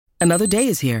Another day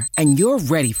is here, and you're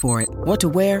ready for it. What to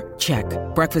wear? Check.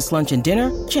 Breakfast, lunch, and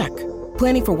dinner? Check.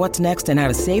 Planning for what's next and how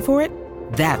to save for it?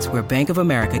 That's where Bank of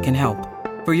America can help.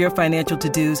 For your financial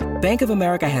to-dos, Bank of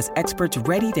America has experts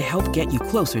ready to help get you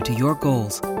closer to your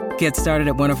goals. Get started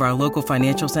at one of our local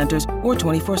financial centers or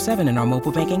 24/7 in our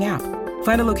mobile banking app.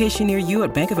 Find a location near you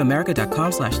at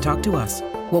bankofamerica.com/talktous.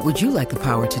 What would you like the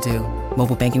power to do?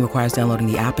 Mobile banking requires downloading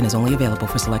the app and is only available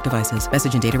for select devices.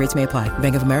 Message and data rates may apply.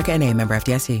 Bank of America N.A., member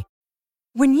FDIC.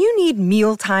 When you need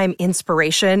mealtime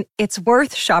inspiration, it's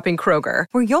worth shopping Kroger,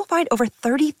 where you'll find over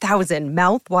 30,000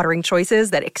 mouth-watering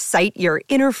choices that excite your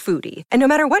inner foodie. And no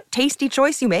matter what tasty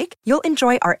choice you make, you'll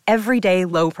enjoy our everyday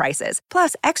low prices,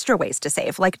 plus extra ways to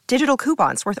save, like digital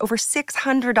coupons worth over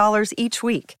 $600 each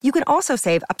week. You can also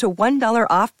save up to $1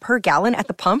 off per gallon at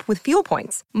the pump with fuel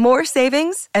points. More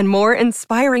savings and more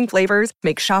inspiring flavors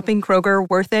make shopping Kroger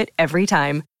worth it every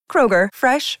time. Kroger,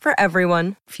 fresh for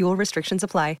everyone. Fuel restrictions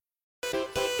apply.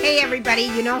 Hey everybody,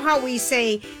 you know how we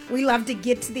say we love to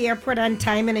get to the airport on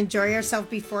time and enjoy ourselves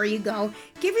before you go?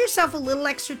 Give yourself a little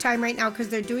extra time right now because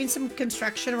they're doing some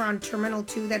construction around Terminal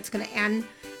 2 that's going to end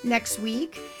next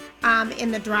week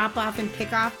in the drop-off and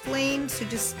pick-off lane. So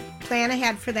just plan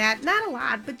ahead for that. Not a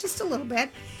lot, but just a little bit.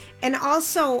 And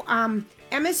also,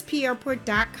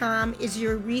 MSPairport.com is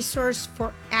your resource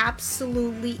for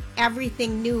absolutely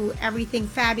everything new, everything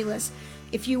fabulous.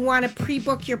 If you want to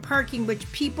pre-book your parking,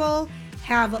 which people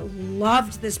have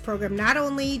loved this program. Not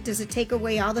only does it take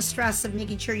away all the stress of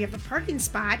making sure you have a parking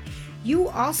spot, you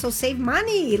also save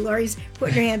money. Lori's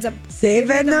putting her hands up.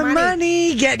 Saving the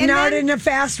money. Getting out in a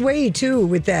fast way, too,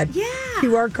 with that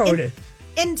QR code.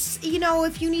 And, you know,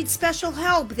 if you need special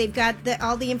help, they've got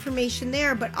all the information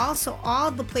there, but also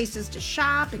all the places to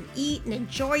shop and eat and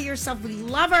enjoy yourself. We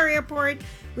love our airport.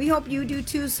 We hope you do,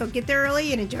 too. So get there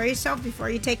early and enjoy yourself before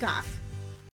you take off.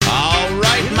 All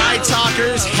right, my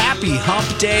talkers, happy hump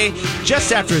day.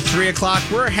 Just after 3 o'clock,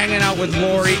 we're hanging out with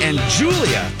Lori, and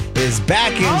Julia is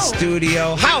back in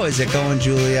studio. How is it going,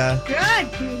 Julia?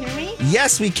 Good. Can you hear me?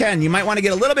 Yes, we can. You might want to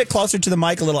get a little bit closer to the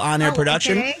mic, a little on-air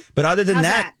production. Okay. But other than How's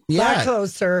that, Lot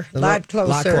closer. Lot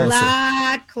closer.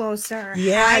 Lot closer.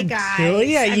 Yeah, Hi, guys.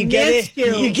 Julia, you missed get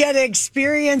it. You get to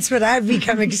experience what I've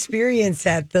become experienced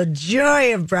at, the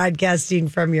joy of broadcasting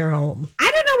from your home.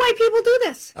 I don't know why people do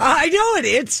this. I know it.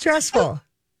 It's stressful.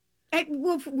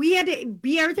 We had to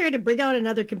be out there to bring out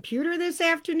another computer this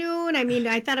afternoon. I mean,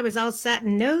 I thought it was all set.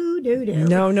 No.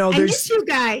 No. I miss you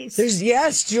guys.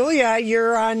 Yes, Julia,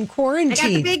 you're on quarantine. I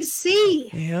got the big C.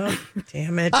 Yeah,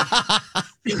 damn it. I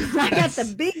got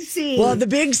the big C. Well, the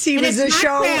big C and was the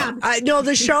show.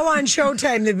 The show on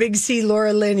Showtime, the big C,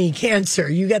 Laura Linney, cancer.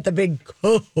 You got the big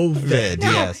COVID.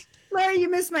 Yes. Larry,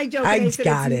 you missed my joke. I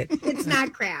got it. It's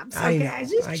not crabs. I Okay, know. I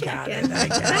just I got checking.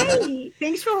 it. Hi.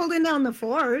 Thanks for holding down the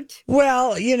fort.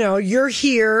 Well, you know, you're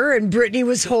here, and Brittany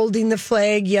was holding the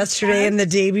flag yesterday and the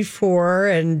day before,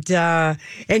 and Grant.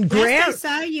 Last I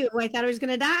saw you, I thought I was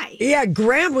going to die. Yeah,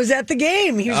 Grant was at the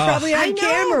game. He was probably on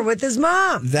camera with his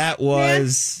mom. That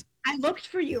was... I looked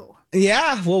for you.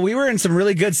 Yeah, well, we were in some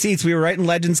really good seats. We were right in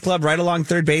Legends Club, right along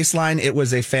third baseline. It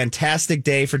was a fantastic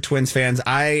day for Twins fans.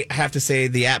 I have to say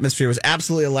the atmosphere was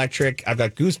absolutely electric. I've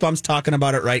got goosebumps talking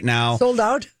about it right now. Sold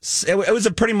out? It was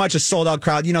pretty much a sold-out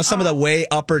crowd. You know, some of the way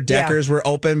upper deckers were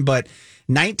open, but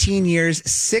 19 years,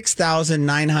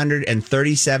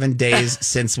 6,937 days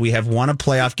since we have won a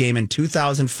playoff game in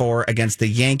 2004 against the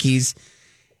Yankees.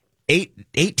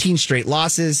 18 straight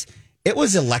losses. It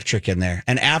was electric in there.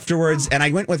 And afterwards, and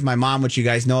I went with my mom, which you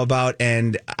guys know about,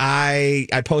 and I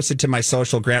posted to my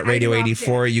social, Grant Radio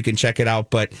 84. You can check it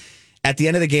out. But at the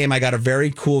end of the game, I got a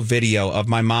very cool video of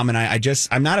my mom and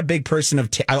I'm not a big person of,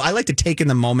 I like to take in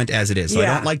the moment as it is. So I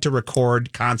don't like to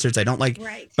record concerts. I don't like,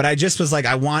 but I just was like,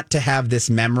 I want to have this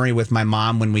memory with my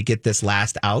mom when we get this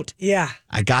last out. Yeah.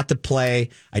 I got to play.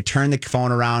 I turned the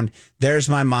phone around. There's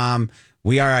my mom.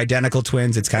 We are identical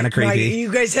twins. It's kind of creepy. Right.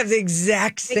 You guys have the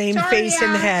exact same face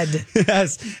and head.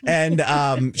 Yes.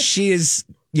 And she is,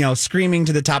 you know, screaming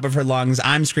to the top of her lungs.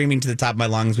 I'm screaming to the top of my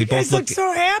lungs. We both look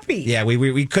so happy. Yeah,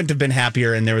 we couldn't have been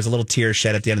happier. And there was a little tear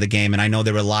shed at the end of the game. And I know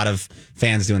there were a lot of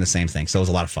fans doing the same thing. So it was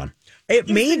a lot of fun. It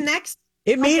made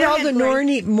all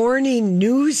the morning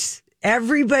news.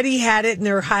 Everybody had it in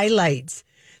their highlights.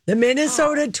 The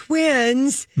Minnesota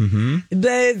Twins,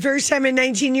 the first time in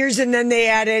 19 years, and then they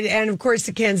added, and of course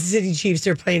the Kansas City Chiefs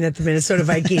are playing at the Minnesota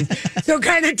Vikings. So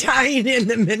kind of tying in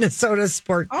the Minnesota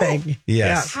sport thing.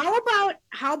 Yes. Yeah.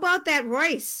 How about that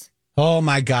Royce? Oh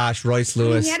my gosh, Royce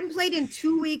Lewis. He hadn't played in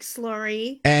 2 weeks,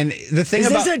 Lori. And the thing Is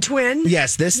this a twin?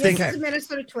 Yes, this thing. This is a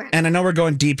Minnesota Twin. And I know we're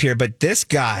going deep here, but this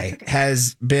guy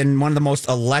has been one of the most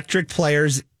electric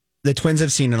players the Twins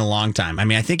have seen in a long time. I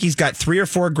mean, I think he's got 3 or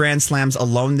 4 grand slams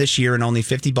alone this year in only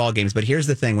 50 ball games. But here's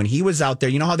the thing. When he was out there,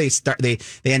 you know how they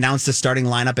announced the starting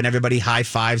lineup and everybody high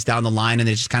fives down the line and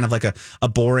it's just kind of like a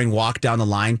boring walk down the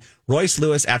line. Royce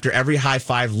Lewis, after every high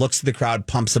five, looks to the crowd,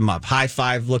 pumps him up. High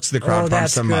five, looks to the crowd,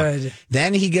 pumps him up.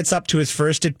 Then he gets up to his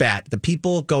first at bat. The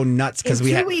people go nuts because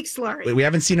we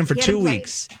haven't seen him for 2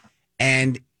 weeks.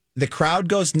 And the crowd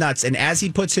goes nuts. And as he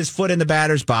puts his foot in the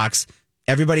batter's box,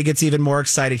 everybody gets even more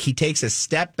excited. He takes a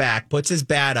step back, puts his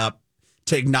bat up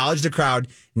to acknowledge the crowd,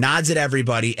 nods at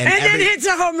everybody, and then hits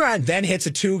a home run. Then hits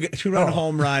a two-run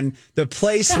home run. The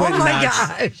place went nuts.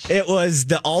 Gosh. It was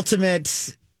the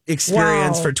ultimate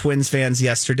experience for Twins fans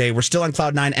yesterday. We're still on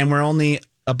cloud 9, and we're only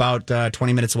about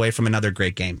 20 minutes away from another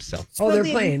great game. So they're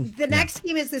playing. The next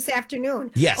game is this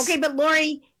afternoon. Yes. Okay, but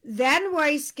Lori, then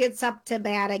Royce gets up to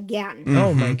bat again. Mm-hmm.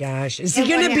 Oh my gosh. Is he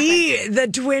going to be the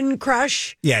Twin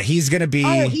crush? Yeah, he's going to be.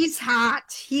 Oh, he's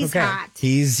hot. He's hot.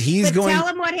 He's going. Tell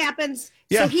him what happens.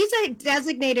 Yeah. So he's a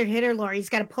designated hitter, Lori. He's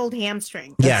got a pulled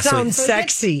hamstring. That sounds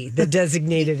sexy, the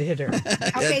designated hitter.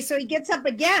 Okay, so he gets up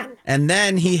again. And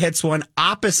then he hits one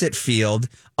opposite field,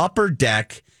 upper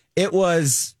deck. It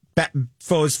was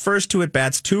Foe's first 2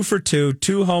 at-bats, 2 for 2,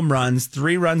 2 home runs,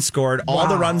 3 runs scored, all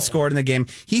the runs scored in the game.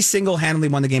 He single-handedly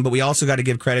won the game, but we also got to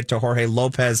give credit to Jorge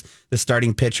Lopez, the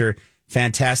starting pitcher.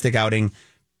 Fantastic outing.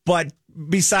 But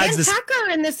besides this, Tucker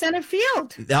in the center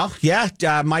field. Oh, yeah.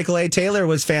 Michael A. Taylor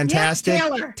was fantastic.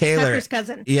 Yeah, Taylor. Tucker's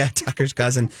cousin. Yeah, Tucker's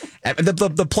cousin.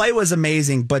 The play was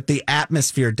amazing, but the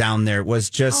atmosphere down there was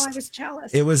just... Oh, I was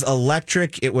jealous. It was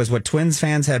electric. It was what Twins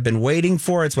fans have been waiting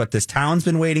for. It's what this town's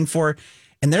been waiting for.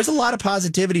 And there's a lot of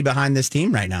positivity behind this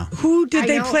team right now. Who did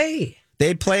they play?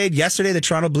 They played yesterday the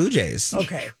Toronto Blue Jays.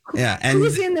 Okay. Yeah. And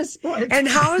who's in the sport? And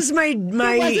how's my It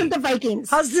wasn't the Vikings.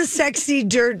 How's the sexy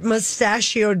dirt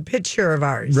mustachioed pitcher of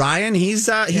ours? Ryan, he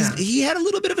had a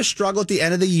little bit of a struggle at the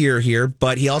end of the year here,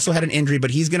 but he also had an injury,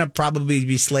 but he's going to probably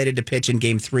be slated to pitch in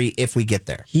game 3 if we get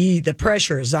there. The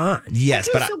pressure is on. Yes,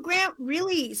 okay, but so Grant,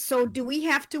 really? So do we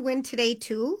have to win today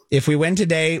too? If we win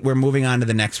today, we're moving on to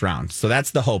the next round. So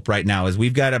that's the hope right now. Is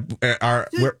we've got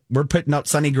we're putting up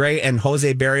Sonny Gray, and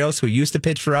Jose Barrios, who used to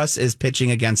pitch for us, is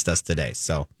pitching against us today.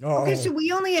 So okay, so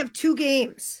we only have 2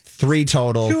 games. 3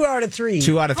 total. 2 out of 3.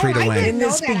 2 out of 3 to win. I didn't know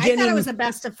that. I thought it was a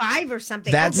best of 5 or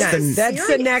something. That's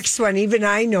the next one. Even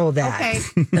I know that. Okay.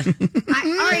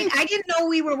 All right. I didn't know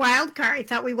we were wild card. I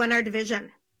thought we won our division.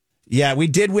 Yeah, we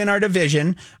did win our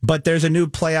division, but there's a new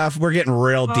playoff. We're getting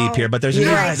real deep here, but there's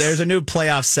a new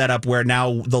playoff setup where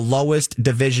now the lowest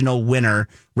divisional winner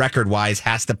record-wise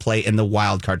has to play in the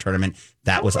wild card tournament.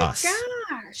 That was us. Gosh.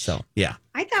 So, yeah.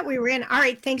 I thought we were in. All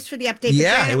right, thanks for the update.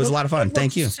 Yeah, it was a lot of fun.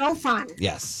 Thank you. So fun.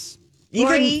 Yes.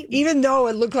 Even though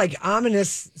it looked like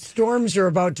ominous storms are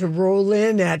about to roll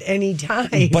in at any time.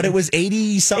 But it was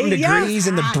 80-something degrees,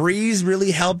 and the breeze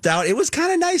really helped out. It was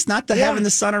kind of nice not to having the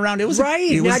sun around. It was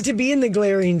not to be in the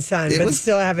glaring sun, but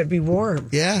still have it be warm.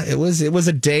 Yeah, it was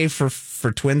a day for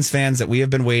Twins fans that we have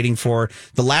been waiting for.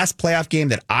 The last playoff game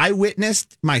that I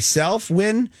witnessed myself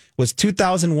win was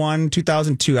 2001,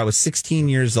 2002. I was 16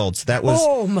 years old. So that was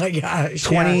oh my gosh,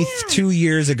 22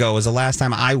 years ago was the last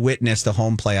time I witnessed a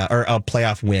home playoff or a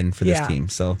playoff win for this team.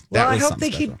 So I hope they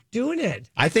keep doing it.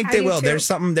 I think they will. Too.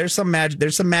 There's some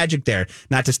magic there.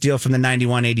 Not to steal from the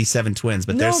 91-87 Twins,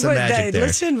 but there's some magic there.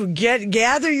 Listen,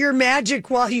 gather your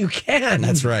magic while you can.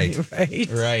 That's right.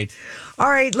 Right. All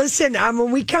right, listen,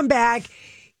 when we come back,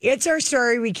 it's our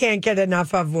story we can't get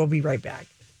enough of. We'll be right back.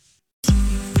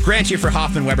 Grant here for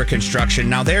Hoffman Weber Construction.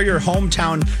 Now, they're your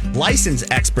hometown license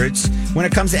experts when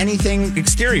it comes to anything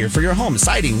exterior for your home.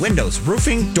 Siding, windows,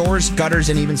 roofing, doors, gutters,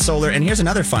 and even solar. And here's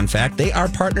another fun fact. They are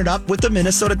partnered up with the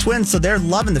Minnesota Twins, so they're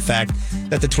loving the fact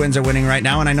that the Twins are winning right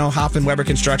now. And I know Hoffman Weber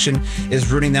Construction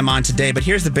is rooting them on today. But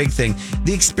here's the big thing.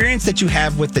 The experience that you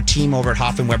have with the team over at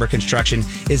Hoffman Weber Construction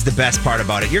is the best part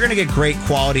about it. You're going to get great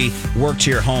quality work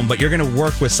to your home, but you're going to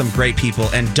work with some great people.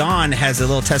 And Dawn has a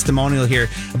little testimonial here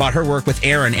about her work with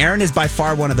Aaron. Aaron is by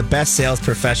far one of the best sales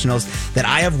professionals that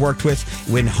I have worked with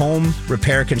in home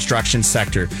repair construction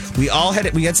sector. We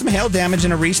had some hail damage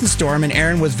in a recent storm, and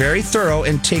Aaron was very thorough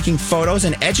in taking photos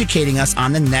and educating us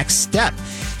on the next step.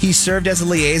 He served as a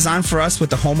liaison for us with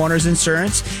the homeowner's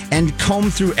insurance and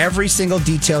combed through every single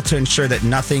detail to ensure that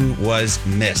nothing was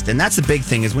missed. And that's the big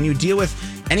thing, is when you deal with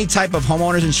any type of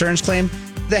homeowner's insurance claim,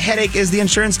 the headache is the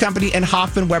insurance company, and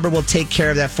Hoffman Weber will take care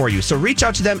of that for you. So reach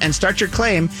out to them and start your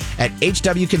claim at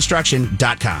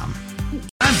hwconstruction.com.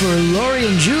 time for Lori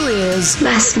and Julia's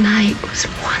Last night was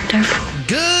wonderful.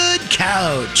 Good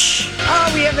couch.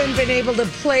 Oh, we haven't been able to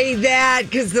play that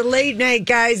because the late night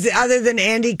guys, other than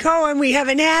Andy Cohen, we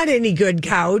haven't had any good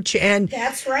couch. And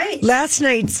That's right. last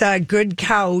night's good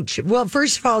couch. Well,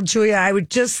 first of all, Julia, I would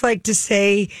just like to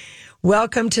say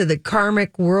welcome to the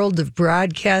karmic world of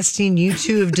broadcasting. You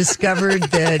two have discovered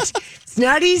that it's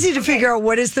not easy to figure out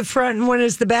what is the front and what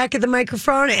is the back of the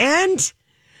microphone. And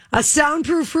a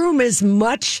soundproof room is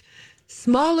much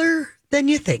smaller than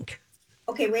you think.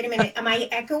 Okay, wait a minute. Am I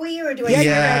echoey or do I?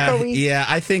 Yeah,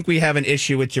 I think we have an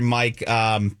issue with your mic. But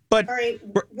All right.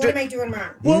 What am I doing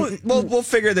wrong? we'll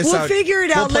figure this out. We'll figure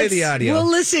it out. We'll play the audio. We'll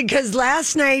listen because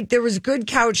last night there was good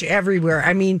couch everywhere.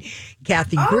 I mean,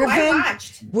 Kathy I Griffin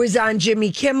watched. was on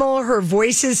Jimmy Kimmel. Her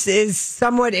voice is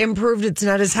somewhat improved. It's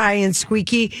not as high and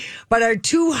squeaky. But our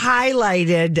two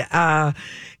highlighted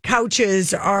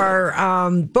couches are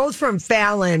both from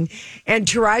Fallon, and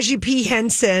Taraji P.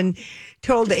 Henson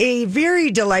told a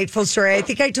very delightful story. I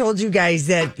think I told you guys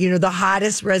that, the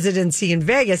hottest residency in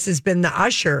Vegas has been the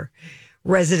Usher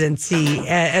residency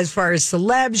as far as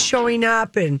celebs showing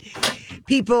up and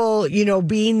people,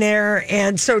 being there.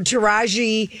 And so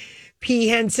Taraji P.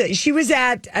 Henson, she was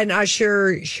at an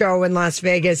Usher show in Las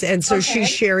Vegas. And so she's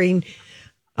sharing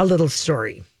a little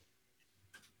story.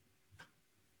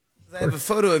 I have a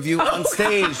photo of you on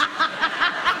stage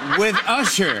with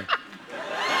Usher.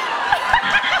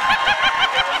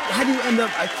 How do you end up,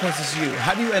 closest to you,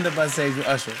 how do you end up on stage with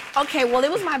Usher? Okay, well,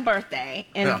 it was my birthday,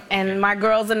 and my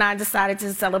girls and I decided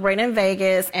to celebrate in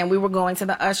Vegas, and we were going to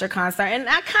the Usher concert, and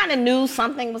I kind of knew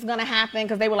something was going to happen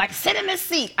because they were like, sit in this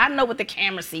seat. I know what the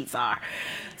camera seats are.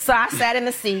 So I sat in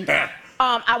the seat.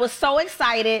 I was so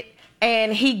excited,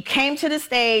 and he came to the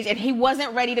stage, and he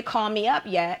wasn't ready to call me up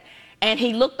yet. And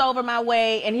he looked over my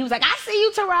way, and he was like, I see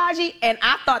you, Taraji. And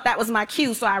I thought that was my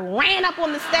cue, so I ran up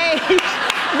on the stage.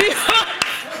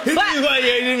 He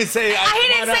didn't even say. He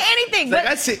didn't say anything. But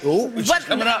I see. Oh, she's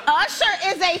coming up. Usher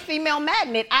is a female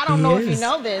magnet. I don't know if you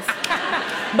know this,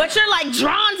 but you're like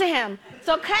drawn to him.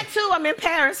 So cut to, I'm in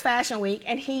Paris Fashion Week,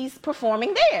 and he's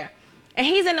performing there, and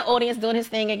he's in the audience doing his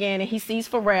thing again, and he sees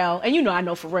Pharrell, and I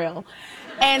know Pharrell.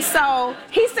 And so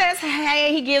he says,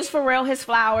 hey, he gives Pharrell his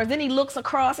flowers. Then he looks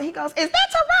across and he goes, is that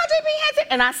Taraji P. Henson?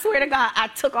 And I swear to God, I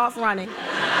took off running.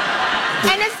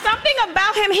 And there's something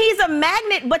about him. He's a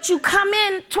magnet, but you come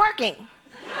in twerking.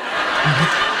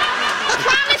 I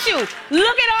promise you.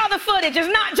 Look at all the footage. It's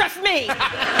not just me.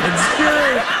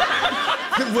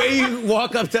 The way you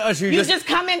walk up to Usher, you just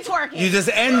come in twerking. You just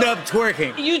end up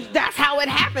twerking. That's how it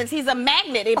happens. He's a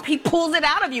magnet. He pulls it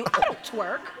out of you. I don't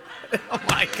twerk. Oh,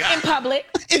 my God.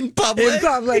 In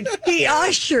public. He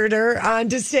ushered her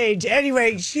onto stage.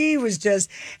 Anyway, she was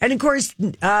just, and of course,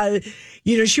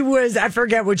 she was, I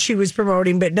forget what she was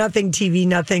promoting, but nothing TV,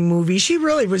 nothing movie. She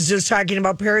really was just talking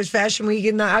about Paris Fashion Week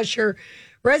and the Usher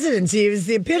residency. It was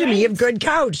the epitome of good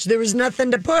couch. There was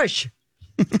nothing to push.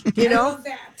 I love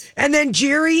that. And then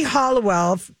Jerry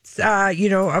Halliwell,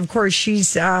 of course,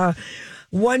 she's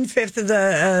 1/5 of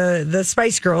the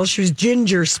Spice Girls. She was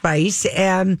Ginger Spice,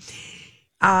 and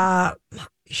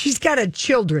she's got a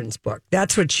children's book.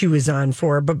 That's what she was on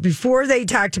for. But before they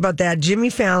talked about that, Jimmy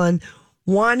Fallon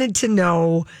wanted to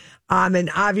know,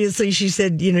 and obviously she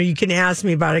said, you can ask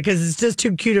me about it because it's just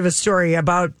too cute of a story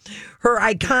about her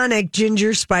iconic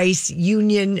Ginger Spice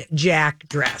Union Jack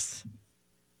dress.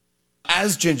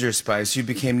 As Ginger Spice, you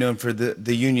became known for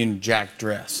the Union Jack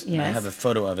dress. Yes. I have a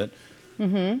photo of it.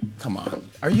 Mm-hmm. Come on.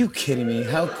 Are you kidding me?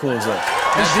 How cool is that?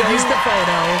 Here's the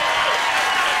photo.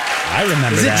 I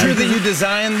remember that. Is it true that you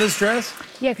designed this dress?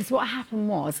 Yeah, because what happened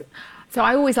was, so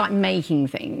I always like making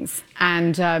things,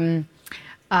 and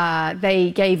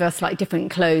they gave us like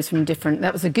different clothes from different.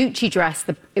 That was a Gucci dress.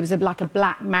 It was like a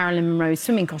black Marilyn Monroe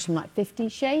swimming costume, like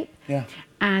 50s shape. Yeah.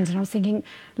 And I was thinking,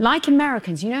 like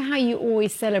Americans, you know how you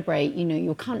always celebrate,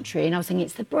 your country? And I was thinking,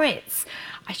 it's the Brits.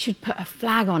 I should put a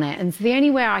flag on it. And so the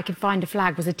only way I could find a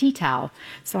flag was a tea towel.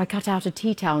 So I cut out a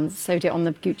tea towel and sewed it on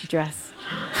the Gucci dress.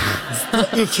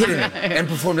 You're kidding me. And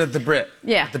performed at the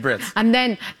Yeah. The Brits. And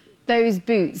then those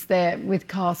boots, they're with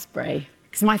car spray.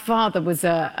 Because my father was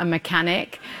a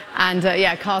mechanic. And,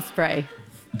 car spray.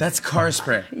 That's car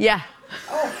spray. Yeah.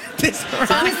 This is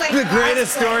the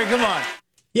greatest story. Come on.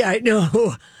 Yeah, I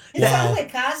know. It sounded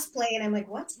like cosplay, and I'm like,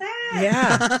 what's that?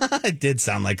 Yeah. It did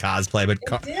sound like cosplay, but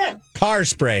did. car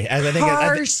spray. I think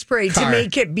Car spray to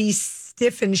make it be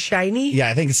stiff and shiny. Yeah,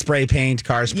 I think it's spray paint,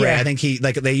 car spray. Yeah. I think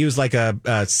they use like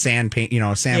a sand paint,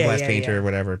 sandblast paint or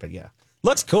whatever. But yeah,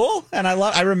 looks cool, and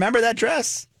I remember that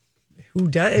dress. Who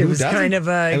does? It was doesn't? kind of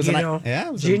It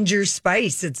was Ginger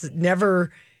Spice. It's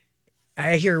never.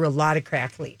 I hear a lot of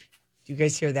crackling. You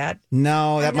guys hear that?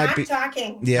 No, that I'm might not be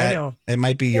talking. Yeah, I know. it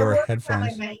might be They're your working on my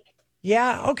headphones. mic.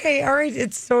 Yeah. Okay. All right.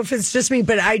 If it's just me,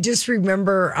 but I just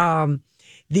remember everyone,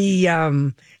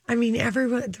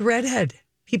 the redhead.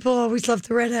 People always love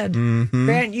the redhead. Mm-hmm.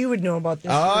 Grant, you would know about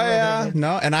this. Oh, yeah.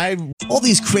 No, and All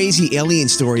these crazy alien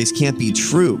stories can't be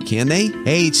true, can they?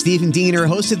 Hey, it's Stephen Diener,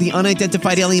 host of the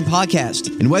Unidentified Alien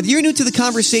Podcast. And whether you're new to the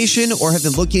conversation or have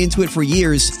been looking into it for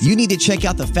years, you need to check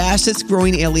out the fastest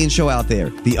growing alien show out there,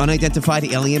 the Unidentified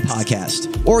Alien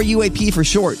Podcast, or UAP for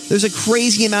short. There's a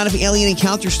crazy amount of alien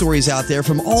encounter stories out there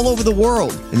from all over the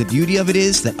world. And the beauty of it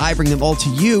is that I bring them all to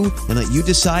you and let you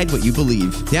decide what you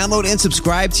believe. Download and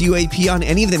subscribe to UAP on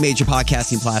any of the major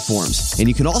podcasting platforms. And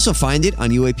you can also find it on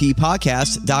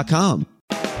UAPpodcast.com.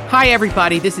 Hi,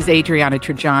 everybody. This is Adriana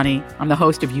Trajani. I'm the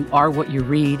host of You Are What You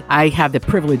Read. I have the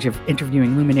privilege of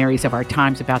interviewing luminaries of our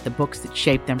times about the books that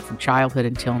shaped them from childhood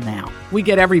until now. We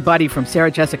get everybody from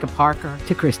Sarah Jessica Parker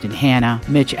to Kristen Hanna,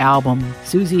 Mitch Albom,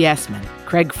 Susie Essman,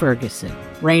 Craig Ferguson,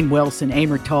 Rainn Wilson,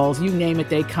 Amor Tolls, you name it,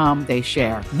 they come, they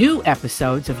share. New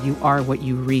episodes of You Are What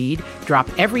You Read drop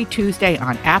every Tuesday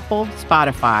on Apple,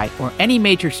 Spotify, or any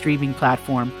major streaming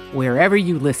platform wherever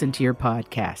you listen to your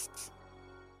podcasts.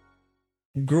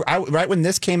 right when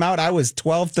this came out, I was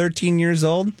 12, 13 years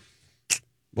old.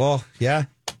 Well, yeah.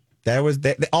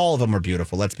 All of them were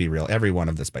beautiful. Let's be real. Every one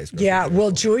of the Spice Girls. Yeah. Well,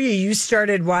 Julia, you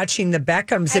started watching the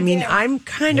Beckhams. I'm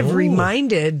kind of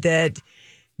reminded that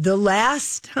the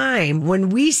last time when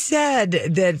we said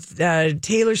that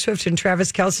Taylor Swift and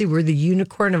Travis Kelce were the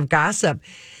unicorn of gossip,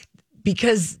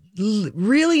 because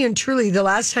really and truly, the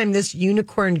last time this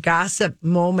unicorn gossip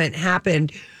moment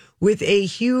happened with a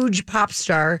huge pop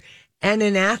star and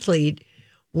an athlete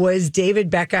was David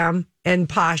Beckham and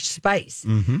Posh Spice.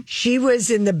 Mm-hmm. She was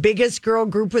in the biggest girl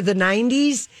group of the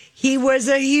 90s. He was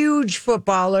a huge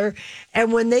footballer.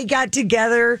 And when they got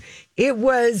together, it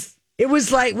was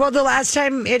like, well, the last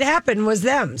time it happened was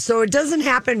them. So it doesn't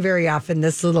happen very often,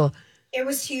 this little... It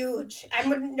was huge.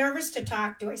 I'm nervous to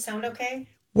talk. Do I sound okay?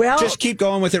 Well, just keep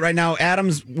going with it right now.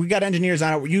 Adams, we got engineers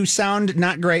on it. You sound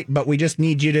not great, but we just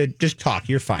need you to just talk.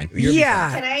 You're fine.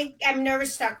 I'm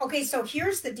nervous to talk. Okay, so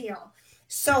here's the deal.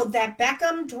 So that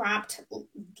Beckham dropped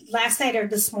last night or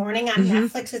this morning on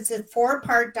Netflix. It's a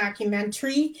 4-part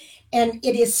documentary, and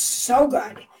it is so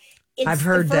good. I've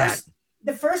heard that.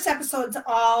 The first episode's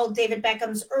all David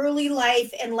Beckham's early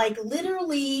life, and like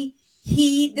literally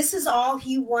this is all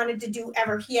he wanted to do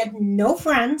ever. He had no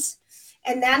friends,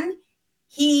 and then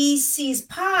he sees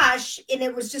Posh, and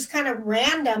it was just kind of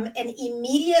random, and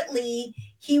immediately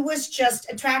he was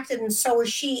just attracted, and so was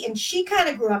she. And she kind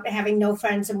of grew up having no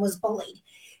friends and was bullied.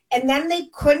 And then they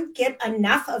couldn't get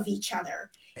enough of each other.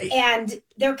 And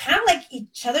they're kind of like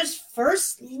each other's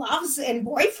first loves and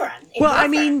boyfriend.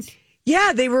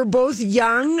 Yeah, they were both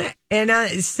young and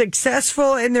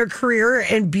successful in their career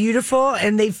and beautiful,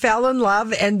 and they fell in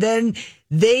love, and then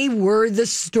they were the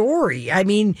story. I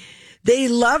mean, they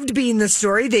loved being the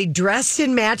story. They dressed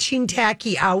in matching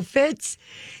tacky outfits.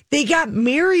 They got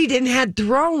married and had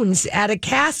thrones at a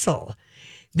castle.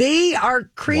 They are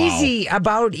crazy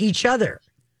about each other.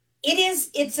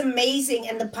 It's amazing.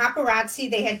 And the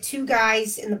paparazzi, they had 2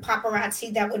 guys in the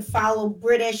paparazzi that would follow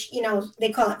British,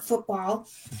 they call it football.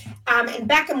 And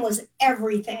Beckham was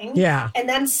everything. Yeah. And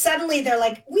then suddenly they're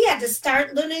like, we had to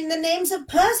start learning the names of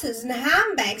purses and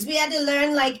handbags. We had to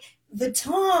learn like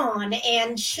Vuitton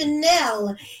and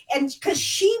Chanel. And because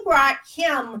she brought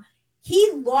him,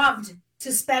 he loved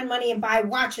to spend money and buy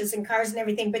watches and cars and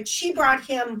everything, but she brought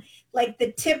him like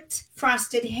the tipped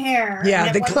frosted hair.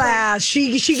 Yeah, the class.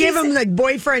 She gave him the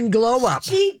boyfriend glow up.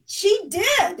 She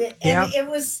did. And it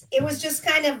was just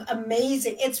kind of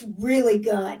amazing. It's really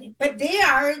good. But they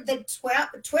are the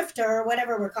Twifter or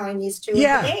whatever we're calling these two.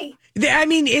 Yeah. Today. I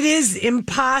mean, it is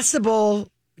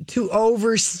impossible to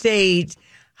overstate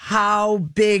how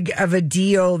big of a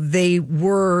deal they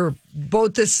were.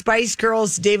 Both the Spice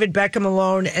Girls, David Beckham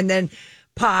alone, and then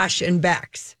Posh and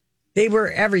Bex. They were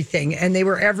everything, and they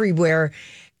were everywhere.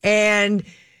 And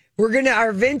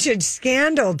our vintage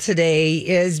scandal today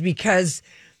is because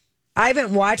I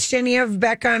haven't watched any of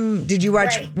Beckham. Did you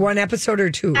watch one episode or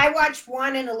 2? I watched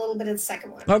 1 and a little bit of the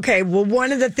second one. Okay, well,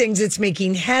 one of the things that's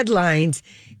making headlines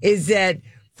is that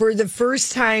for the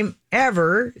first time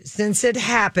ever since it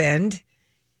happened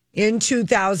in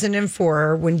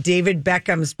 2004, when David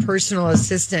Beckham's personal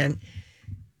assistant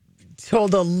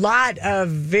told a lot of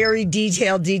very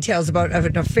detailed details about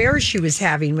an affair she was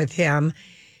having with him,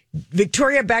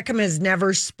 Victoria Beckham has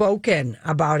never spoken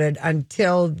about it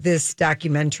until this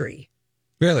documentary.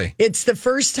 Really? It's the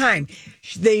first time.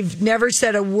 They've never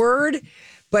said a word,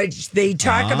 but they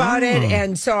talk about it.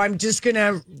 And so I'm just going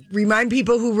to remind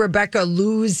people who Rebecca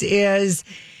Luz is.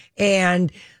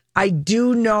 And I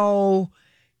do know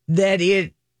that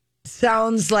it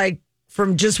sounds like,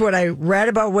 from just what I read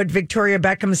about what Victoria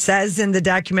Beckham says in the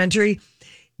documentary,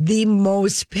 the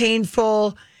most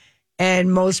painful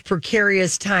and most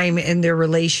precarious time in their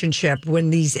relationship when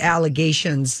these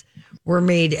allegations were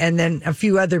made. And then a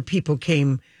few other people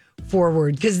came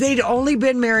forward because they'd only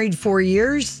been married 4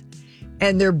 years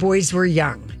and their boys were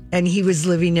young. And he was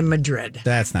living in Madrid.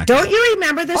 That's not Don't good. you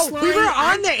remember this, Lori? We were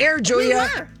on the air,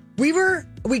 Julia.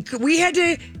 We had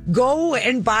to go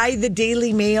and buy the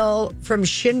Daily Mail from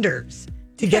Schindler's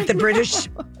to get the British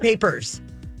papers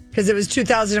because it was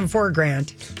 2004,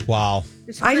 Grant. Wow.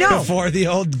 I know. Before the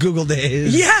old Google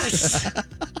days. Yes.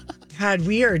 God,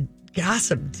 we are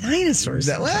gossip dinosaurs.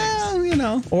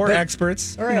 Or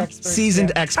experts. Or experts.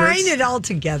 Seasoned experts. Tying it all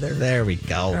together. There we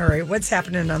go. All right, what's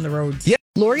happening on the roads? Yeah.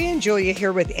 Lori and Julia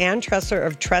here with Ann Tressler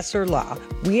of Tressler Law.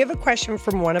 We have a question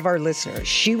from one of our listeners.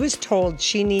 She was told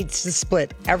she needs to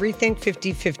split everything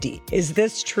 50-50. Is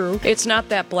this true? It's not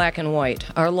that black and white.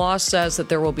 Our law says that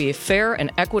there will be a fair and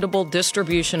equitable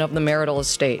distribution of the marital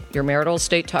estate. Your marital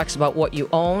estate talks about what you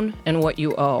own and what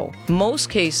you owe. Most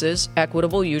cases,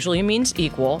 equitable usually means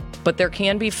equal, but there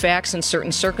can be facts and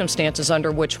certain circumstances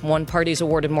under which one party's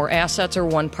awarded more assets or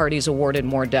one party's awarded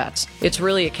more debts. It's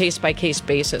really a case-by-case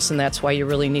basis, and that's why you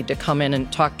really need to come in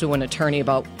and talk to an attorney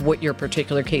about what your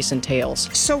particular case entails.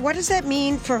 So what does that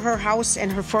mean for her house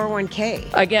and her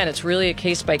 401k? Again, it's really a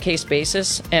case-by-case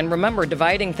basis. And remember,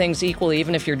 dividing things equally,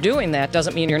 even if you're doing that,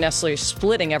 doesn't mean you're necessarily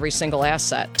splitting every single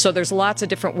asset. So there's lots of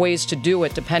different ways to do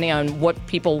it depending on what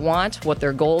people want, what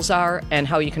their goals are, and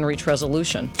how you can reach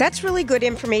resolution. That's really good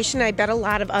information. I bet a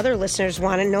lot of other listeners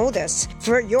want to know this.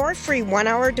 For your free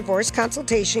 1-hour divorce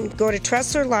consultation, go to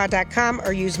TresslerLaw.com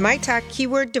or use my talk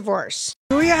keyword divorce.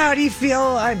 Julia, how do you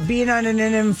feel being on an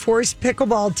enforced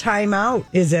pickleball timeout?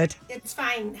 Is it? It's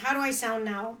fine. How do I sound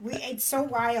now? It's so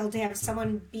wild to have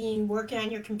someone working on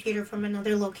your computer from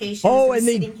another location. Oh, and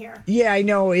sitting here. Yeah, I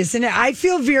know, isn't it? I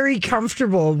feel very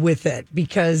comfortable with it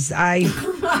because Adam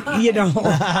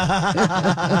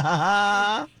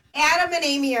and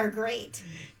Amy are great.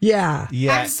 Yeah.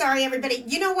 I'm sorry, everybody.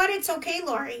 You know what? It's okay,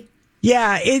 Lori.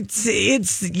 Yeah, it's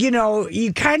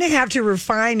you kind of have to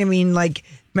refine. I mean, like,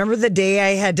 remember the day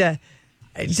I had to,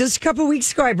 just a couple of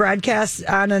weeks ago, I broadcast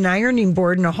on an ironing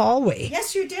board in a hallway.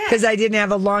 Yes, you did. Because I didn't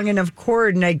have a long enough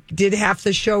cord, and I did half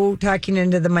the show talking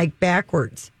into the mic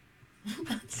backwards.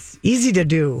 It's easy to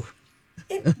do.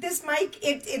 This mic,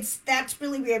 that's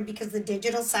really weird because the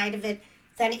digital side of it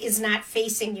then is not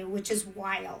facing you, which is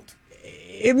wild.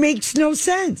 It makes no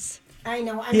sense. I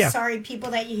know. I'm sorry, people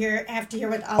that you have to hear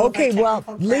with all of our technical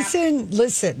crap.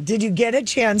 Listen. Did you get a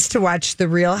chance to watch the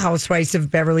Real Housewives of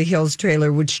Beverly Hills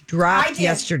trailer, which dropped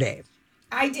yesterday?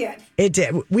 I did. It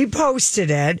did. We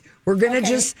posted it. We're going to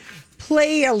just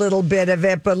play a little bit of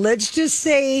it, but let's just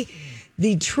say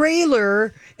the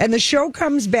trailer and the show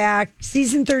comes back.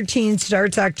 Season 13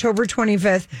 starts October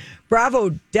 25th.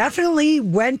 Bravo definitely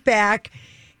went back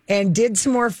and did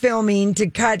some more filming to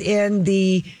cut in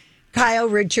the Kyle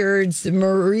Richards,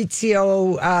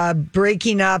 Maurizio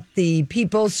breaking up, the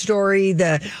People story,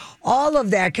 all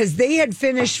of that, because they had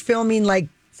finished filming like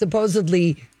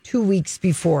supposedly 2 weeks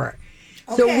before.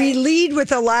 Okay. So we lead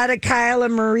with a lot of Kyle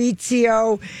and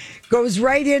Maurizio, goes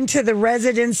right into the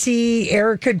residency,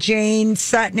 Erica Jane,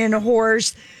 Sutton and a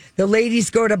horse. The ladies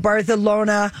go to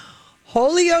Barcelona.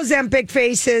 Holy Ozempic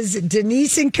faces,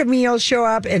 Denise and Camille show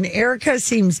up, and Erica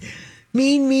seems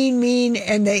mean,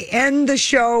 and they end the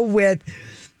show with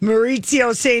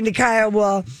Maurizio saying to Kyle,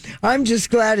 well, I'm just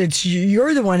glad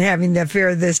you're the one having the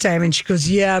affair this time. And she goes,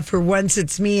 yeah, for once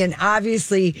it's me. And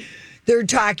obviously they're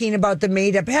talking about the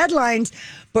made-up headlines,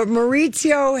 but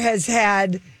Maurizio has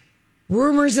had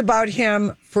rumors about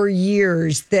him for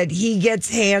years that he gets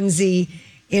handsy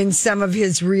in some of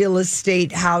his real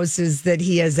estate houses that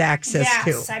he has access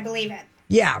to. Yes, I believe it.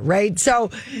 Yeah, right? So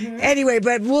anyway,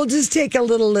 but we'll just take a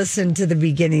little listen to the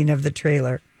beginning of the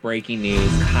trailer. Breaking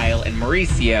news, Kyle and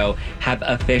Maurizio have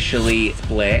officially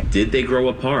split. Did they grow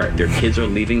apart? Their kids are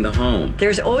leaving the home.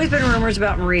 There's always been rumors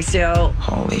about Maurizio.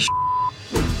 Holy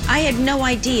I had no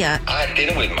idea. I had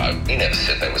dinner with Mo. He never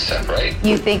said they were separate.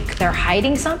 You think they're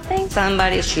hiding something?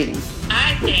 Somebody's cheating.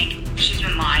 I think she's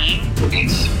been lying.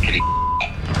 It's pretty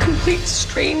complete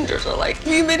strangers are like,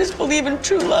 you made us believe in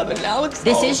true love, and now it's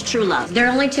This is true love. There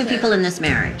are only two people in this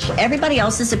marriage. Everybody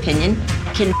else's opinion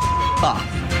can off.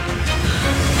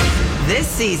 This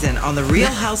season on The Real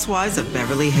Housewives of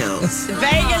Beverly Hills.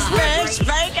 Vegas, bitch!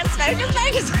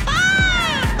 Vegas!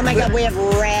 Ah! Oh my God, we have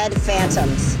red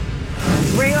phantoms.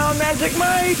 Bring on Magic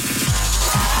Mike.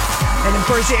 And of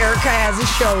course, Erica has a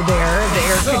show there, the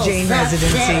Erica Jane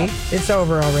residency. It's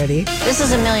over already. This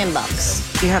is $1 million.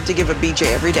 You have to give a BJ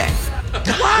every day.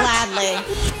 Gladly.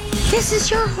 This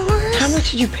is your horse? How much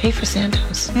did you pay for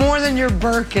Santos? More than your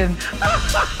Birkin. Do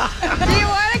you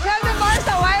want to come to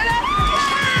Barcelona?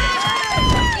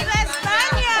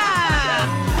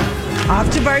 Off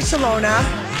to Barcelona.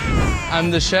 I'm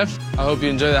the chef. I hope you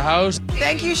enjoy the house.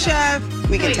 Thank you, chef.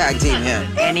 We can tag team him.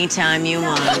 Anytime you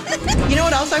want. You know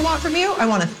what else I want from you? I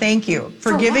want to thank you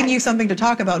for giving you something to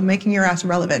talk about and making your ass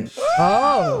relevant.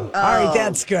 Oh, all right,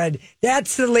 that's good.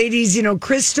 That's the ladies,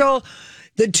 Crystal.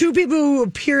 The two people who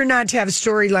appear not to have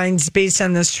storylines based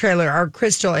on this trailer are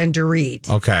Crystal and Dorit.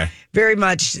 Okay. Very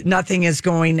much nothing is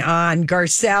going on.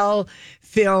 Garcelle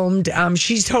filmed.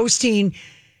 She's hosting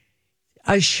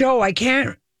a show.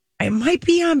 It might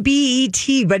be on BET,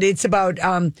 but it's about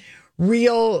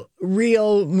real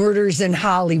murders in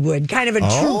Hollywood, kind of a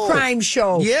true crime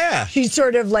show. Yeah. She's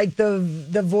sort of like the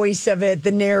voice of it,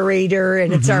 the narrator,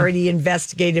 and it's already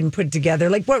investigated and put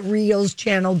together, like what Reels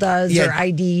channel does or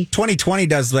ID. 2020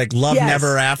 does like Love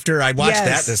Never After. I watched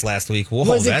that this last week. Whoa,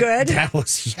 was it good? That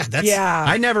was,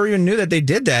 I never even knew that they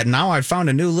did that. Now I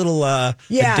found a new little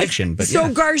addiction. But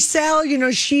so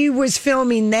Garcelle, she was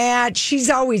filming that. She's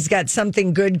always got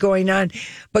something good going on.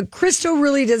 But Crystal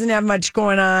really doesn't have much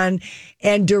going on.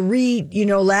 And Dorit,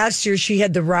 last year she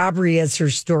had the robbery as her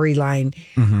storyline.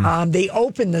 They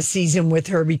opened the season with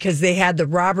her because they had the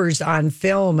robbers on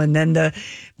film. And then the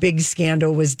big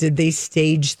scandal was, did they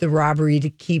stage the robbery to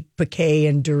keep Paquet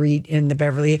and Dorit in the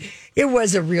Beverly? It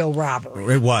was a real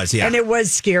robbery. It was, yeah. And it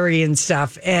was scary and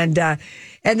stuff. And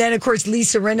then, of course,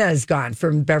 Lisa Rinna is gone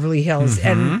from Beverly Hills.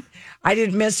 And I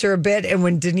didn't miss her a bit. And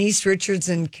when Denise Richards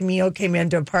and Camille came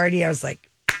into a party, I was like,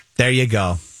 there you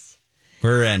go.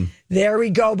 We're in. There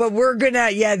we go. But we're going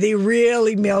to, they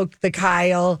really milked the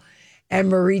Kyle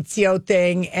and Maurizio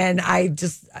thing. And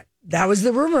that was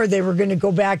the rumor. They were going to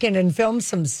go back in and film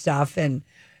some stuff. And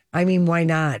I mean, why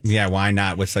not? Yeah, why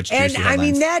not with such juicy headlines? I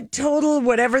mean, that total,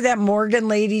 whatever that Morgan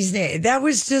lady's name, that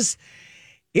was just,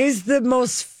 is the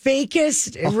most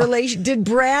fakest relation. Did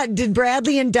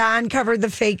Bradley and Don cover the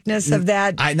fakeness of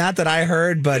that? Not that I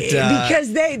heard, but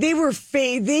because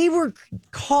they were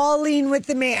calling with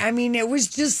the man. I mean, it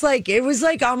was like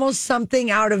almost something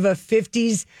out of a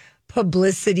 50s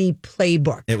publicity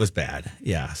playbook. It was bad.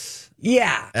 Yes.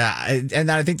 Yeah. And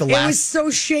I think it was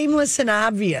so shameless and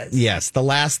obvious. Yes. The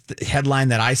last headline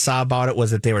that I saw about it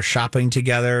was that they were shopping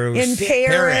together in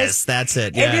Paris. That's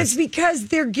it. Yes. And it's because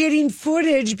they're getting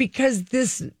footage because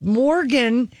this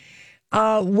Morgan,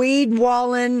 Wade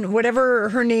Wallen, whatever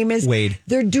her name is. Wade.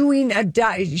 They're doing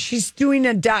she's doing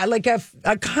a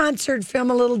concert film,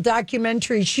 a little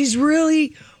documentary. She's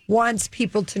really wants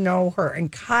people to know her.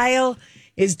 And Kyle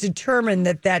is determined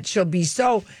that shall be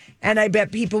so. And I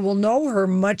bet people will know her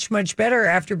much, much better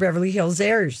after Beverly Hills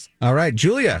airs. All right,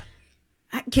 Julia.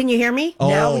 Can you hear me? Oh,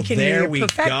 now we can there hear we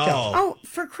perfecto. go. Oh,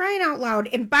 for crying out loud.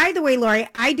 And by the way, Lori,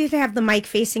 I did have the mic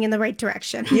facing in the right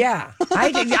direction. Yeah.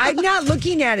 I'm not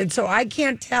looking at it, so I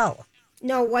can't tell.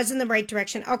 No, it was in the right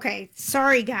direction. Okay.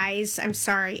 Sorry, guys. I'm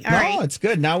sorry. All right. No, it's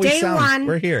good. Now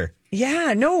we're here.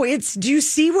 Yeah, no, do you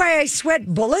see why I sweat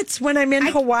bullets when I'm in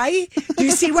Hawaii? Do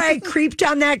you see why I creeped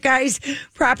on that guy's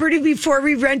property before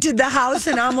we rented the house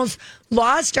and almost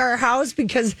lost our house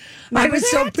because I was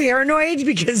so paranoid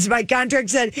because my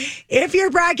contract said, if your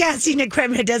broadcasting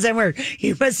equipment doesn't work,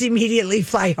 you must immediately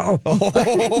fly home.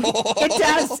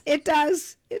 It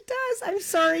does. I'm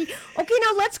sorry. Okay,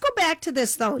 now let's go back to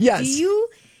this, though. Yes.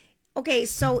 Okay,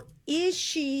 so is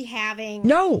she having...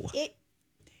 No.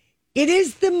 It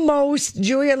is the most,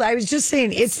 Julia, I was just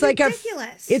saying, it's like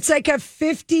ridiculous. It's like a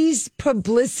 50s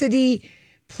publicity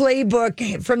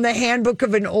playbook from the handbook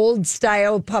of an old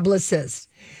style publicist.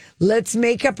 Let's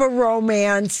make up a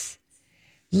romance.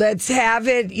 Let's have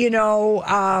it,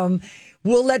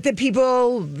 we'll let the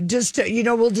people just,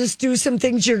 we'll just do some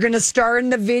things. You're going to star in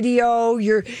the video.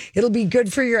 It'll be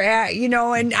good for your,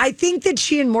 and I think that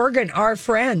she and Morgan are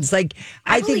friends. Like,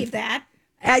 I believe that.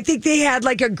 I think they had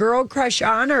like a girl crush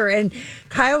on her, and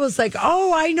Kyle was like,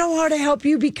 "Oh, I know how to help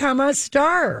you become a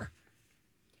star."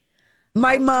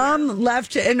 My mom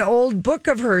left an old book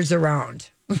of hers around.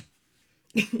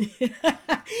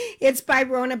 It's by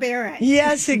Rona Barrett.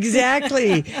 Yes,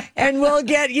 exactly. And we'll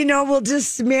get, we'll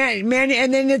just and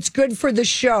then it's good for the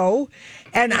show.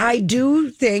 And I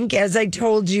do think, as I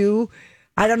told you,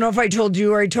 I don't know if I told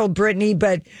you or I told Brittany,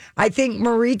 but I think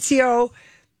Maurizio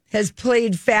has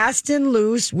played fast and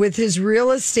loose with his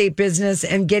real estate business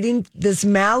and getting this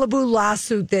Malibu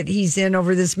lawsuit that he's in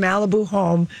over this Malibu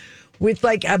home with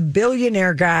like a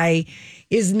billionaire guy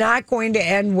is not going to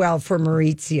end well for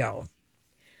Maurizio.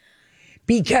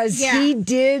 Because he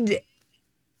did,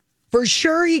 for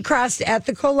sure, he crossed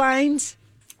ethical lines.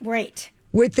 Right.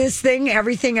 With this thing,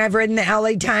 everything I've read in the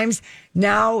LA Times,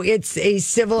 now it's a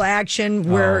civil action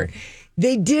where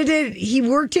they did it. He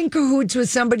worked in cahoots with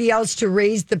somebody else to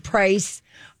raise the price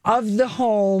of the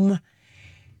home.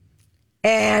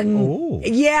 And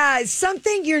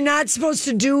something you're not supposed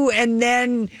to do, and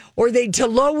then, or to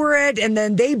lower it, and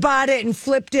then they bought it and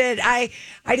flipped it.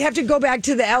 I'd have to go back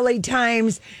to the LA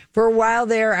Times for a while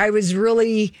there. I was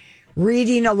really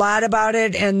reading a lot about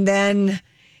it, and then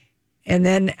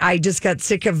I just got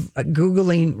sick of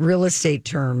Googling real estate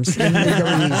terms in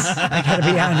legalese. I got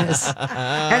to be honest.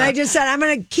 And I just said, I'm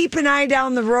going to keep an eye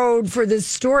down the road for this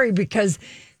story, because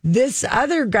this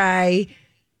other guy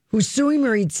who's suing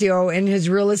Maurizio and his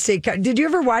real estate. Did you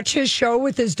ever watch his show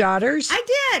with his daughters? I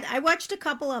did. I watched a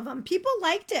couple of them. People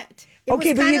liked it.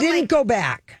 Okay, but you didn't go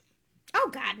back.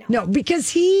 Oh, God, no. No, because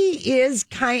he is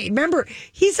remember,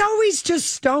 he's always just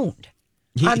stoned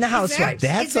on The Housewives.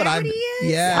 That's what he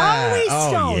is? Yeah. Always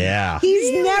stoned. Yeah.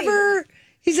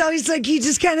 He's always like, he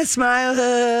just kind of smiles.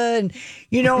 And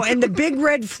the big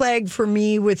red flag for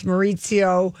me with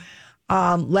Maurizio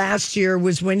last year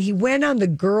was when he went on the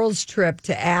girls' trip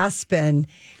to Aspen,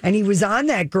 and he was on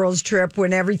that girls' trip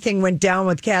when everything went down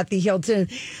with Kathy Hilton and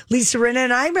Lisa Rinna.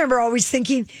 And I remember always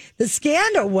thinking the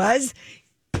scandal was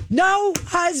no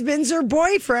husbands or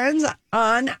boyfriends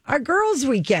on a girls'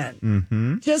 weekend.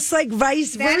 Mm-hmm. Just like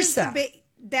vice versa.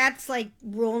 That's like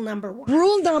rule number one.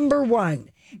 Rule number one.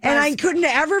 And I couldn't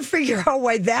ever figure out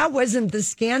why that wasn't the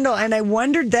scandal. And I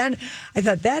wondered then, I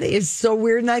thought, that is so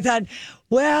weird. And I thought,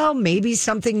 well, maybe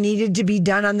something needed to be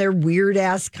done on their weird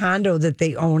ass condo that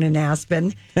they own in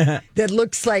Aspen that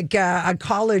looks like a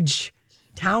college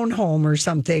townhome or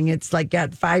something. It's like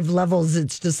got 5 levels.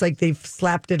 It's just like they've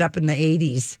slapped it up in the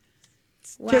 80s.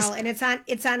 And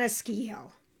it's on a ski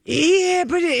hill. Yeah,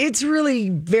 but it's really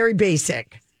very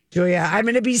basic, Julia. I'm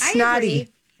going to be snotty.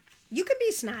 Agree. You can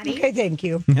be snotty. Okay, thank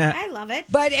you. I love it.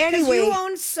 But anyway, you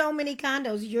own so many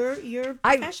condos. You're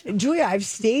professional. Julia, I've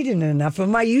stayed in enough of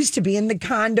them. I used to be in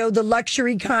the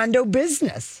luxury condo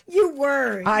business. You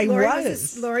were.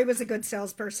 Lori was a good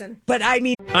salesperson. But I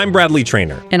mean, I'm Bradley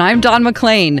Trainer. And I'm Don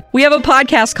McClain. We have a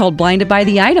podcast called Blinded by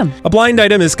the Item. A blind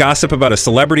item is gossip about a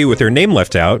celebrity with their name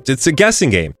left out. It's a guessing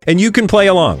game, and you can play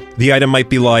along. The item might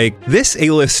be like, this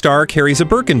A-list star carries a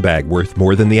Birkin bag worth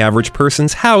more than the average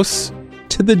person's house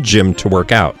to the gym to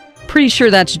work out. Pretty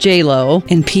sure that's J-Lo.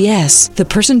 And P.S. the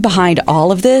person behind all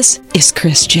of this is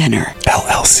Kris Jenner,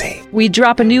 LLC. We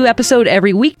drop a new episode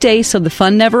every weekday so the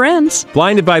fun never ends.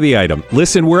 Blinded by the Item.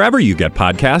 Listen wherever you get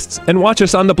podcasts and watch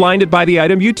us on the Blinded by the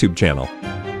Item YouTube channel.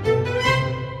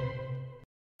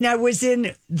 Now, I was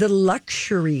in the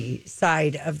luxury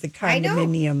side of the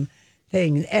condominium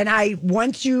thing. And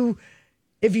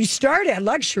if you start at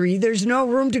luxury, there's no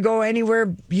room to go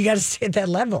anywhere. You got to stay at that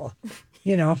level,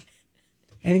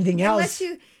 Anything else?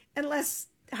 Unless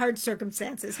hard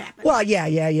circumstances happen. Well, yeah.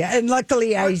 And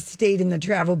luckily, I stayed in the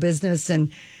travel business,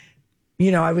 and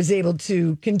I was able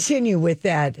to continue with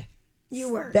that.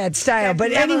 That style.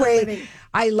 But anyway,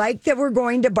 I like that we're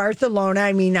going to Barcelona.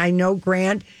 I mean, I know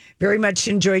Grant very much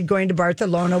enjoyed going to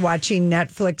Barcelona, watching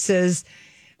Netflix's.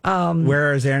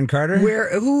 Where is Aaron Carter?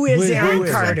 Who is Aaron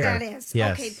Carter? That is.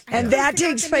 Yes. Okay, and that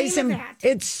takes place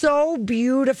it's so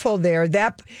beautiful there.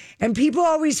 And people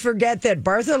always forget that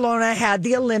Barcelona had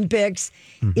the Olympics.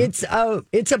 Mm-hmm.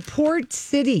 It's a port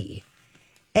city,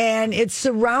 and it's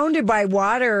surrounded by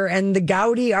water and the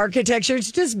Gaudi architecture.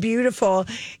 It's just beautiful.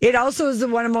 It also is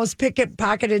one of the most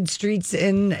picket-pocketed streets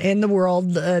in the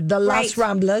world, the Las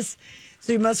Ramblas.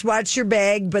 So you must watch your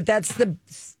bag, but that's the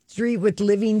street with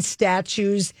living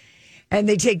statues, and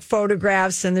they take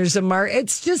photographs, and there's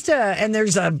and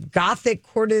there's a Gothic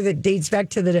quarter that dates back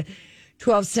to the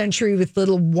 12th century with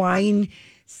little wine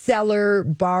cellar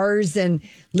bars and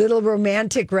little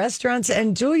romantic restaurants.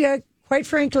 And Julia, quite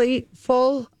frankly,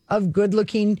 full of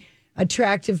good-looking,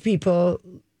 attractive people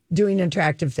doing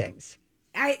attractive things.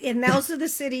 And those are the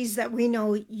cities that we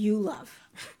know you love.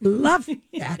 Love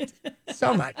that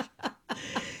so much.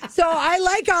 So I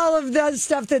like all of the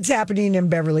stuff that's happening in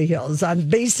Beverly Hills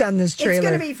based on this trailer. It's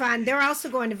going to be fun. They're also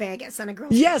going to Vegas on a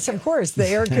girls' Yes, of course. The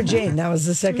Erica Jane. That was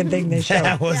the second thing they showed.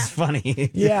 That was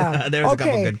funny. Yeah. There was a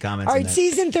couple good comments. All right,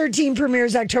 season 13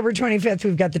 premieres October 25th.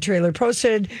 We've got the trailer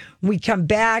posted. We come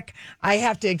back. I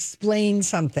have to explain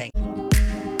something.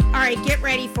 All right, get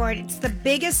ready for it. It's the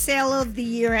biggest sale of the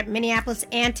year at Minneapolis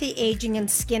Anti-Aging and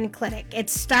Skin Clinic. It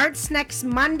starts next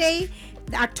Monday,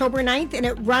 October 9th, and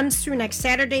it runs through next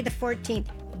Saturday, the 14th.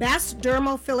 Best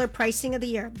dermal filler pricing of the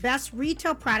year. Best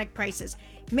retail product prices.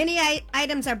 Many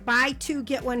items are buy two,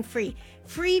 get one free.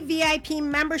 Free VIP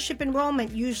membership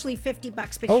enrollment, usually $50.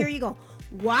 But here you go.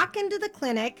 Walk into the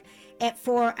clinic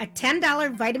for a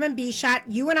 $10 vitamin B shot.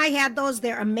 You and I had those.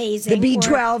 They're amazing. The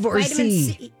B12 or vitamin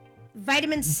C.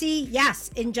 Vitamin C, yes.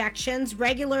 Injections,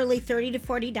 regularly $30 to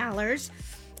 $40.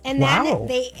 And then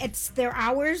their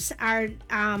hours are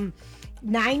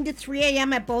 9 to 3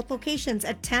 a.m. at both locations.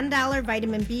 A $10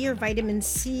 vitamin B or vitamin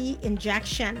C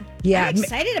injection. Yeah. I'm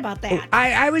excited about that.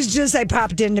 I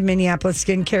popped into Minneapolis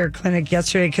Skincare Clinic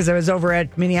yesterday because I was over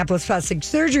at Minneapolis Plastic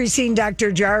Surgery seeing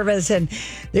Dr. Jarvis, and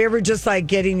they were just like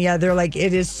they're like,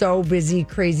 it is so busy,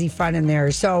 crazy fun in there.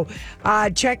 So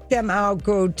check them out.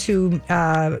 Go to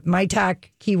MyTalk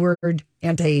keyword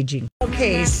anti-aging.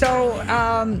 Okay, so,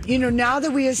 now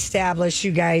that we established,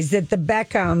 you guys, that the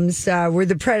Beckhams were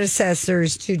the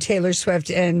predecessors to Taylor Swift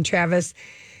and Travis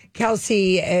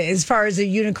Kelce, as far as a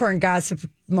unicorn gossip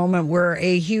moment where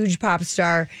a huge pop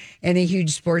star and a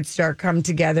huge sports star come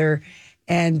together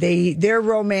and their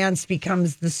romance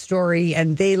becomes the story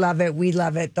and they love it, we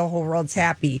love it, the whole world's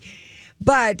happy.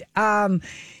 But,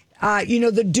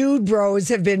 the dude bros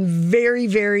have been very,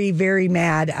 very, very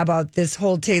mad about this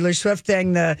whole Taylor Swift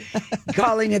thing,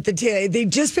 calling it they've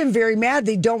just been very mad.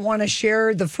 They don't want to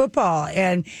share the football.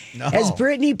 And as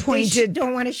Brittany pointed... They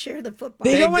don't want to share the football.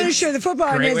 They don't want to share the football.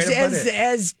 And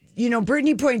as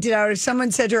Brittany pointed out, if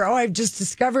someone said to her, I've just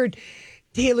discovered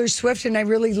Taylor Swift and I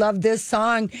really love this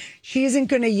song, she isn't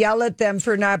going to yell at them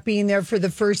for not being there for the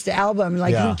first album.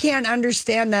 We can't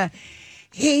understand the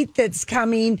hate that's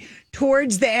coming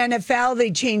towards the NFL.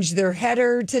 They changed their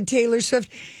header to Taylor Swift.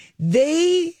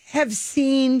 They have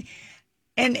seen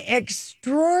an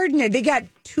extraordinary, they got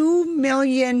 2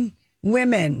 million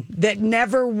women that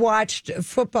never watched a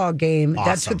football game. Awesome.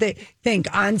 That's what they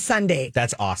think on Sunday.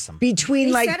 That's awesome. They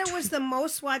said it was the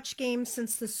most watched game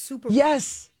since the Super Bowl.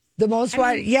 Yes, the most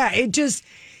watched. Yeah, it just...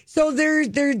 So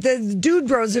the dude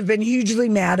bros have been hugely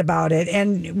mad about it.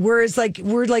 And we're like,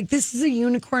 this is a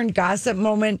unicorn gossip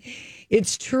moment.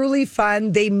 It's truly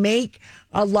fun. They make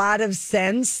a lot of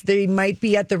sense. They might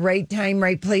be at the right time,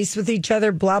 right place with each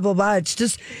other, blah, blah, blah.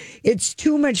 It's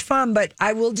too much fun. But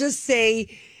I will just say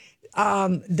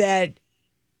that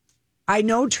I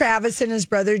know Travis and his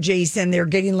brother Jason, they're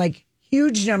getting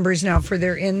huge numbers now for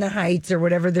their In the Heights or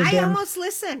whatever they're doing. I almost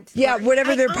listened. Yeah,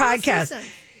 whatever their podcast. Listened.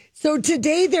 So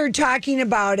today they're talking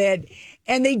about it,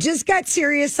 and they just got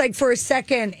serious for a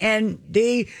second, and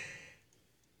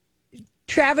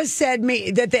Travis said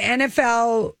that the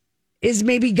NFL is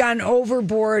maybe gone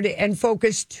overboard and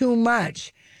focused too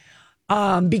much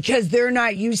because they're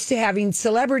not used to having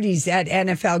celebrities at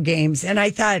NFL games. And I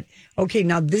thought, okay,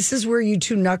 now this is where you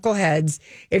two knuckleheads,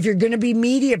 if you're going to be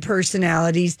media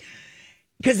personalities,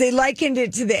 because they likened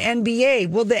it to the NBA.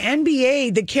 Well, the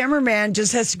NBA, the cameraman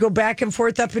just has to go back and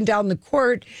forth up and down the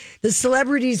court. The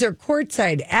celebrities are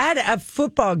courtside. At a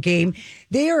football game,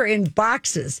 they are in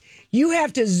boxes. You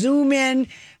have to zoom in,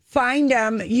 find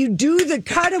them. You do the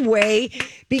cutaway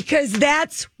because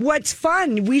that's what's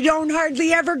fun. We don't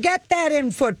hardly ever get that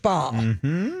in football.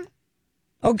 Mm-hmm.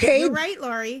 Okay? You're right,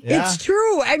 Lori. Yeah. It's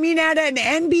true. I mean, at an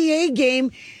NBA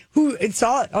game... all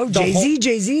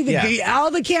Jay-Z, all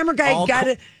the camera guys got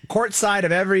it. Court side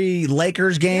of every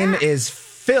Lakers game is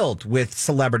filled with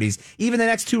celebrities. Even the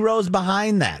next 2 rows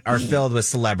behind that are filled with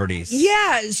celebrities.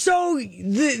 Yeah, so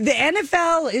the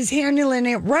NFL is handling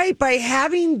it right by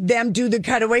having them do the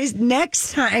cutaways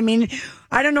next time. I mean,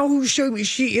 I don't know who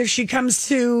if she comes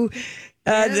to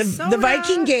the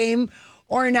Viking game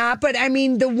or not, but I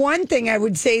mean, the one thing I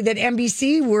would say that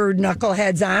NBC were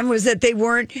knuckleheads on was that they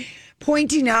weren't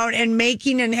pointing out and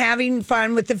making and having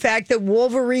fun with the fact that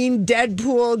Wolverine,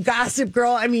 Deadpool, Gossip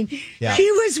Girl, I mean,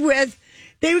 she was with,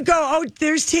 they would go, oh,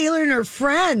 there's Taylor and her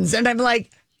friends. And I'm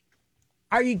like,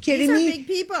 are you kidding me? These are big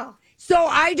people. So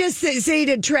I just say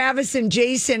to Travis and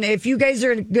Jason, if you guys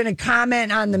are going to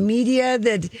comment on the media,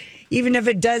 that even if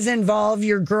it does involve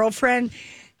your girlfriend,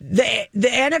 the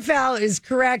NFL is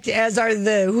correct, as are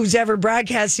who's ever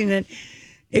broadcasting it.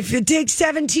 If it takes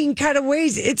 17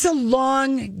 cutaways, it's a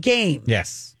long game.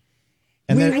 Yes.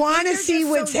 And we want to see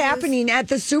what's happening at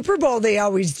the Super Bowl. They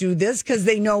always do this because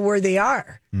they know where they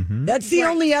are. Mm-hmm. That's the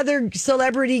only other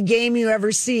celebrity game you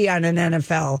ever see on an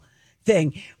NFL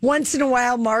thing. Once in a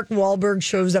while, Mark Wahlberg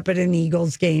shows up at an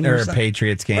Eagles game. Or a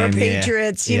Patriots game. Or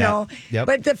Patriots, you know. Yep.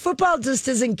 But the football just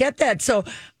doesn't get that. So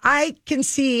I can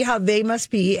see how they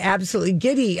must be absolutely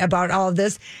giddy about all of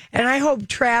this. And I hope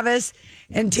Travis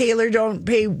and Taylor don't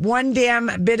pay one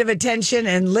damn bit of attention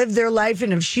and live their life.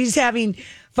 And if she's having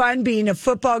fun being a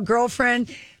football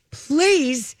girlfriend,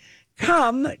 please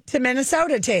come to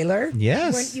Minnesota, Taylor.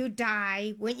 Yes. Wouldn't you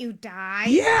die?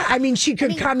 Yeah, I mean, she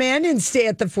could come in and stay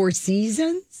at the Four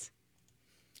Seasons.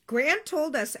 Grant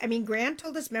told us,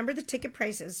 remember the ticket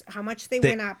prices, how much they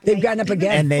went up. They've gone up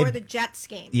again. Before the Jets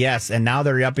game. Yes, and now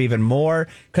they're up even more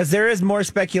because there is more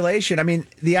speculation. I mean,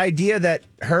 the idea that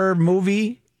her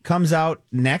movie comes out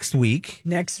next week.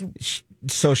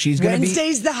 So she's going to be...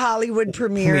 Wednesday's the Hollywood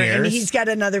premiere, and he's got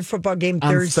another football game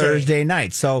Thursday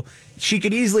night. So she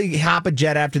could easily hop a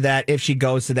jet after that if she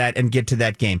goes to that and get to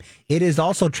that game. It is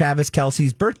also Travis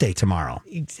Kelce's birthday tomorrow.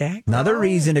 Exactly. Another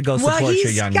reason to go support your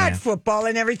young man. Well, he's got football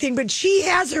and everything, but she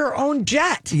has her own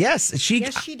jet. Yes, she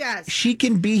does. She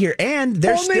can be here, and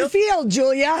there's Pullman Field,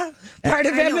 Julia, part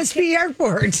of I know. MSP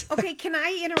Airport. Okay, can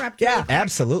I interrupt you? Yeah,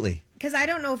 absolutely. Because I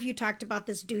don't know if you talked about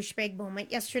this douchebag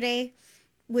moment yesterday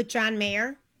with John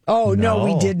Mayer. Oh, no,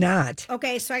 we did not.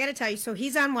 Okay, so I got to tell you. So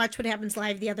he's on Watch What Happens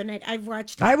Live the other night. I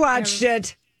watched it.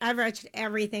 I've watched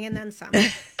everything and then some.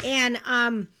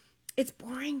 And it's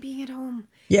boring being at home.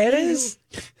 Yeah, it is.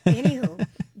 Anywho,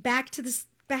 back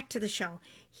to the show.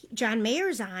 John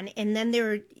Mayer's on, and then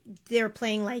they're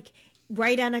playing like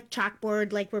right on a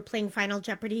chalkboard, like we're playing Final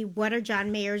Jeopardy. What are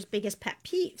John Mayer's biggest pet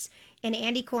peeves? And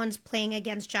Andy Cohen's playing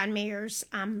against John Mayer's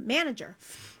manager.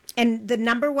 And the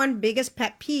number one biggest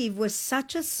pet peeve was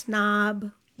such a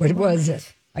snob. What was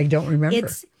it? I don't remember.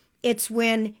 It's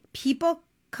when people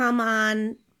come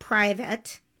on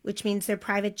private, which means their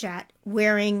private jet,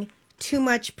 wearing too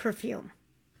much perfume.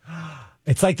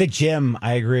 It's like the gym.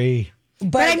 I agree.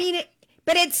 But I mean,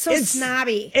 it's so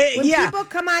snobby. When people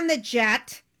come on the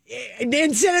jet...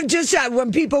 Instead of just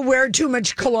when people wear too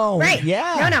much cologne. Right.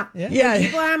 Yeah. No. Yeah. When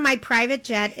people are on my private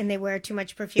jet and they wear too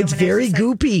much perfume. It's very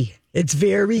goopy. It's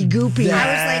very goopy.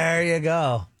 There you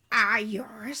go.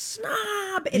 You're a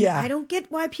snob. And I don't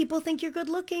get why people think you're good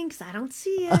looking because I don't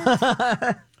see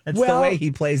it. That's the way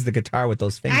he plays the guitar with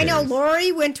those fingers. I know.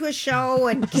 Lori went to a show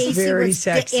and Casey was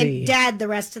sexy. dead the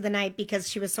rest of the night because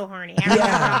she was so horny. She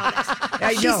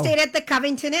know. stayed at the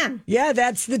Covington Inn. Yeah,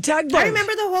 that's the tugboat. I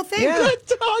remember the whole thing. Yeah. The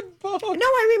tugboat. No,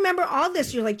 I remember all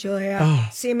this. You're like, Julia,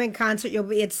 see him in concert.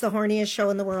 It's the horniest show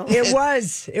in the world. It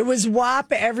was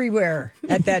WAP everywhere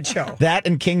at that show. That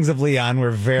and Kings of Leon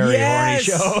were very horny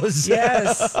shows.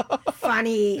 Yes.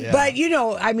 Funny. Yeah. But,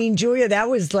 I mean, Julia, that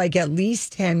was like at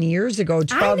least 10 years ago,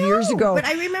 12 years ago. But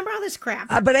I remember all this crap.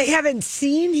 But I haven't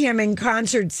seen him in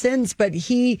concert since. But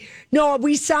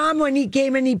we saw him when he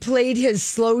came and he played his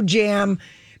slow jam.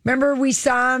 Remember, we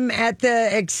saw him at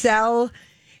the Excel,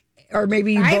 or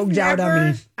maybe you vogued out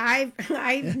on me.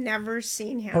 I've never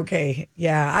seen him. Okay,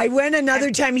 yeah, I went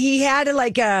another time. He had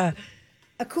like a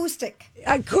acoustic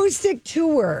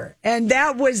tour, and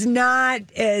that was not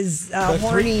as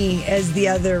horny as the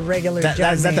other regular.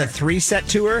 Is that the 3-set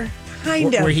tour?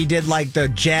 Kind of. Where he did like the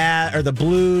jazz or the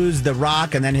blues, the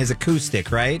rock, and then his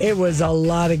acoustic, right? It was a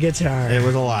lot of guitar. It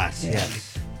was a lot. Yeah.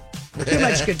 Too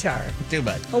much guitar. Too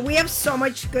much. Well, we have so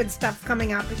much good stuff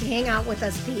coming up. Hang out with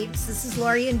us, peeps. This is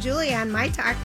Lori and Julia on My Talk